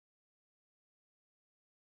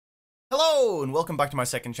Hello, and welcome back to my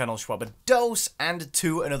second channel, Shwabados, and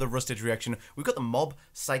to another Rustage reaction. We've got the Mob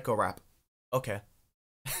Psycho Rap, okay,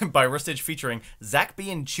 by Rustage featuring Zach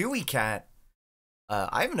B and Chewiecatt.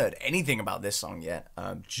 I haven't heard anything about this song yet,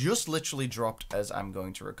 just literally dropped as I'm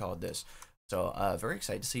going to record this. So, very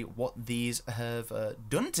excited to see what these have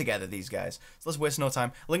done together, these guys. So let's waste no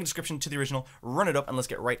time, link in the description to the original, run it up, and let's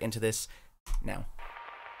get right into this now.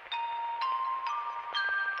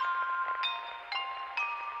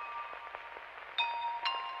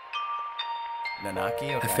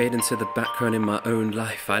 Nanaki, okay. I fade into the background in my own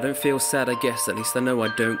life. I don't feel sad, I guess, at least I know I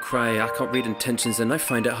don't cry. I can't read intentions and I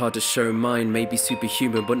find it hard to show mine. Maybe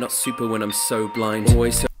superhuman, but not super when I'm so blind.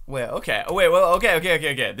 Always so Wait, okay. Oh, wait, well, okay.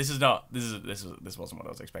 This wasn't what I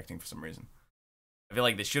was expecting for some reason. I feel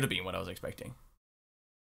like this should have been what I was expecting,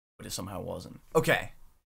 but it somehow wasn't. Okay,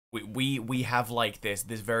 we have like this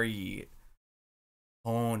very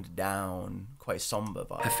toned down, quite somber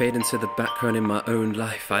vibe. I fade into the background in my own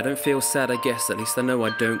life. I don't feel sad, I guess, at least I know I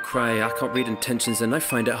don't cry. I can't read intentions and I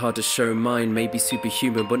find it hard to show mine. Maybe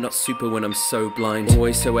superhuman, but not super when I'm so blind.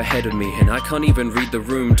 Always so ahead of me, and I can't even read the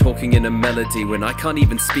room. Talking in a melody when I can't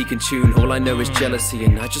even speak in tune. All I know is jealousy,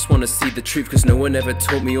 and I just want to see the truth, cause no one ever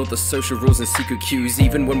taught me all the social rules and secret cues.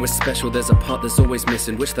 Even when we're special, there's a part that's always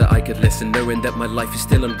missing. Wish that I could listen, knowing that my life is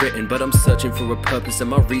still unwritten, but I'm searching for a purpose and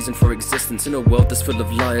my reason for existence in a world that's full of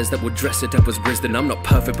liars that would dress it up as wisdom. I'm not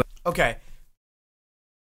perfect, but okay.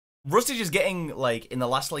 Rustage is getting, like, in the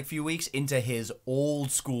last, like, few weeks into his old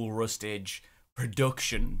school Rustage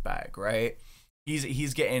production bag, right?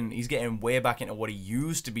 He's getting way back into what he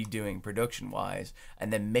used to be doing production wise,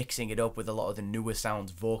 and then mixing it up with a lot of the newer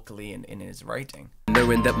sounds vocally in his writing.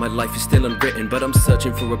 Knowing that my life is still unwritten, but I'm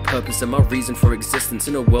searching for a purpose and my reason for existence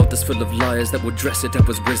in a world that's full of liars that would dress it up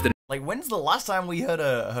as wisdom. Like, when's the last time we heard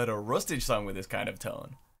a Rustage song with this kind of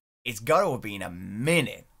tone? It's gotta have been a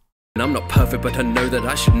minute. And I'm not perfect, but I know that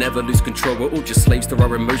I should never lose control. We're all just slaves to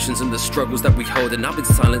our emotions and the struggles that we hold. And I've been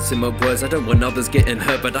silencing my words, I don't want others getting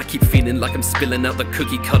hurt, but I keep feeling like I'm spilling out the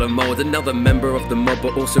cookie cutter mold. Another member of the mob,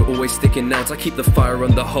 but also always sticking out. I keep the fire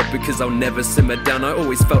on the hob because I'll never simmer down. I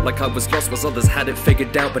always felt like I was lost whilst others had it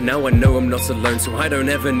figured out, but now I know I'm not alone, so I don't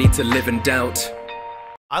ever need to live in doubt.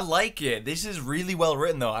 I like it. This is really well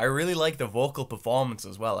written, though. I really like the vocal performance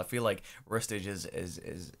as well. I feel like Rustage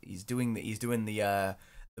he's doing the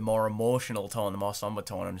more emotional tone, the more somber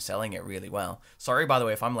tone, and selling it really well. Sorry, by the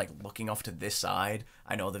way, if I'm like looking off to this side.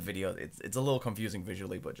 I know the video it's a little confusing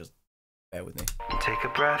visually, but just bear with me. Take a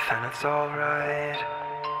breath and it's alright.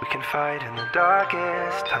 We can fight in the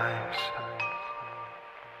darkest times.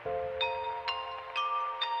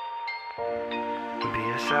 Be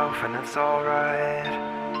yourself and it's alright.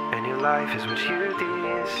 And your life is what you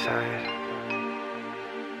decide.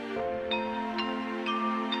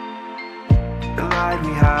 The light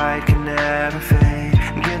we hide can never fade.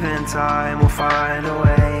 Given time, we'll find a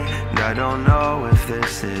way. And I don't know if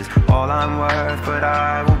this is all I'm worth, but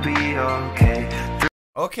I will be okay.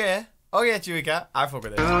 Okay, Chewiecatt, I fuck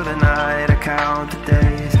with it. Through the night, I count the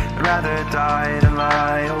days. I'd rather die than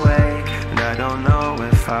lie awake. And I don't know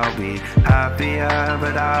if I'll be happier,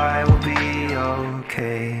 but I will be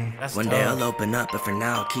okay. That's One tough. day I'll open up, but for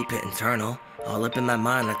now I'll keep it internal. All up in my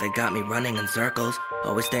mind like they got me running in circles.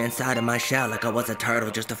 Always stay inside of my shell like I was a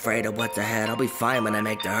turtle, just afraid of what's ahead. I'll be fine when I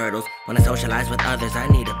make the hurdles. When I socialize with others, I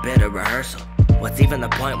need a bit of rehearsal. What's even the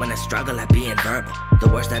point when I struggle at being verbal? The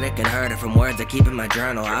worst that it can hurt are from words I keep in my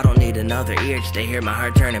journal. I don't need another ear just to hear my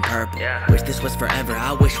heart turning purple. Wish this was forever,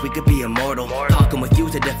 I wish we could be immortal. Talking with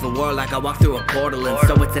you's a different world like I walk through a portal. And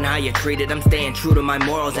so it's in how you treat it, I'm staying true to my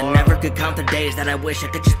morals. And never could count the days that I wish I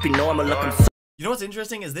could just be normal. Look, I'm so You know what's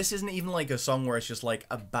interesting is this isn't even like a song where it's just like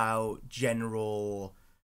about general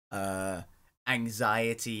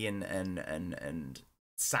anxiety and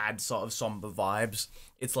sad sort of somber vibes.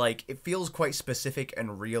 It's like it feels quite specific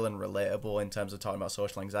and real and relatable in terms of talking about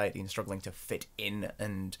social anxiety and struggling to fit in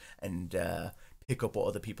and pick up what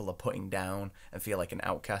other people are putting down and feel like an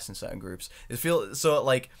outcast in certain groups. It feels so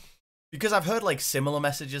like, because I've heard like similar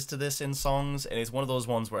messages to this in songs, and it's one of those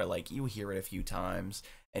ones where like you hear it a few times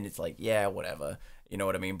and it's like, yeah, whatever, you know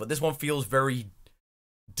what I mean? But this one feels very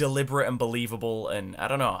deliberate and believable, and I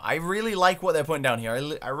don't know, I really like what they're putting down here.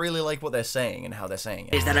 I really like what they're saying and how they're saying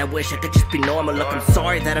it. days that I wish I could just be normal. Look, I'm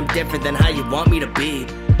sorry that I'm different than how you want me to be.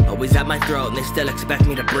 Always at my throat and they still expect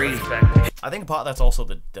me to breathe. I think part of that's also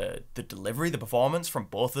the delivery, the performance from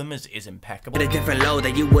both of them is impeccable. With a different low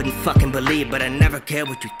that you wouldn't fucking believe, but I never care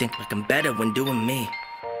what you think, like I'm better when doing me.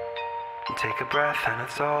 Take a breath and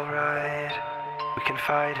it's alright. We can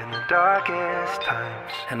fight in the darkest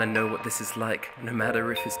times. And I know what this is like. No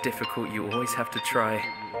matter if it's difficult, you always have to try.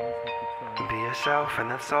 Be be yourself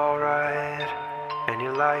and that's alright. And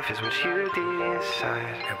your life is what you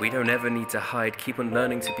decide. And we don't ever need to hide. Keep on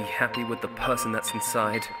learning to be happy with the person that's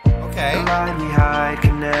inside. Okay. The light we hide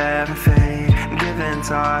can never fade. Given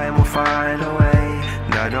time, we'll find a way.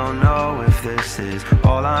 And I don't know if this is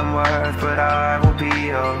all I'm worth, but I will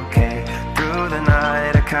be okay. Through the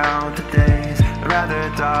night, I count the days. I'd rather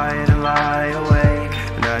die than lie awake.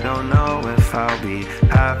 And I don't know if I'll be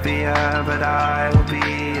happier, but I will be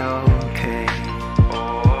okay.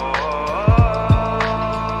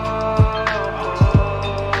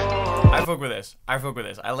 I fuck with this. I fuck with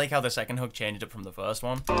this. I like how the second hook changed it from the first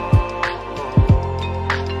one.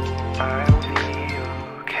 I will be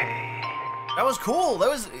okay. That was cool. That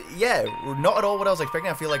was, yeah, not at all what I was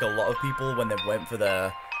expecting. I feel like a lot of people, when they went for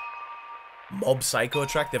the Mob Psycho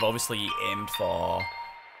track, they've obviously aimed for...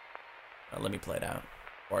 let me play it out,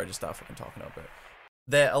 or I just start fucking talking over it.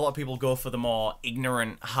 A lot of people go for the more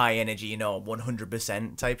ignorant, high energy, you know,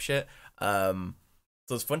 100% type shit. So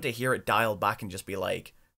it's fun to hear it dial back and just be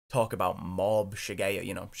like, talk about Mob Shigeo,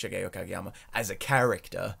 you know, Shigeo Kageyama as a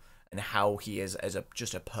character and how he is as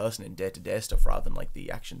just a person in day-to-day stuff rather than like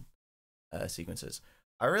the action sequences.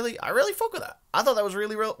 I really fuck with that. I thought that was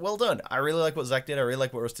really well done. I really like what Zach did. I really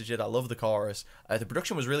like what Rustage did. I love the chorus. The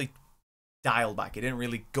production was really dialed back. It didn't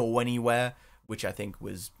really go anywhere, which I think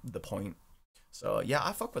was the point. So yeah,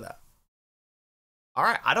 I fuck with that. All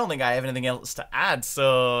right, I don't think I have anything else to add.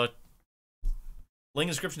 So link in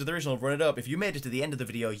the description to the original. Run it up. If you made it to the end of the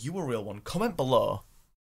video, you were a real one. Comment below.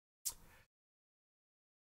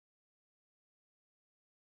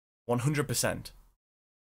 100%. And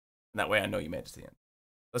that way I know you made it to the end.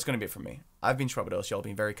 That's going to be it from me. I've been Shwabados. Y'all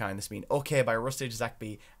been very kind. This has been Okay by Rustage, Zach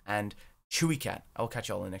B, and Chewiecatt. I'll catch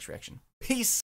y'all in the next reaction. Peace!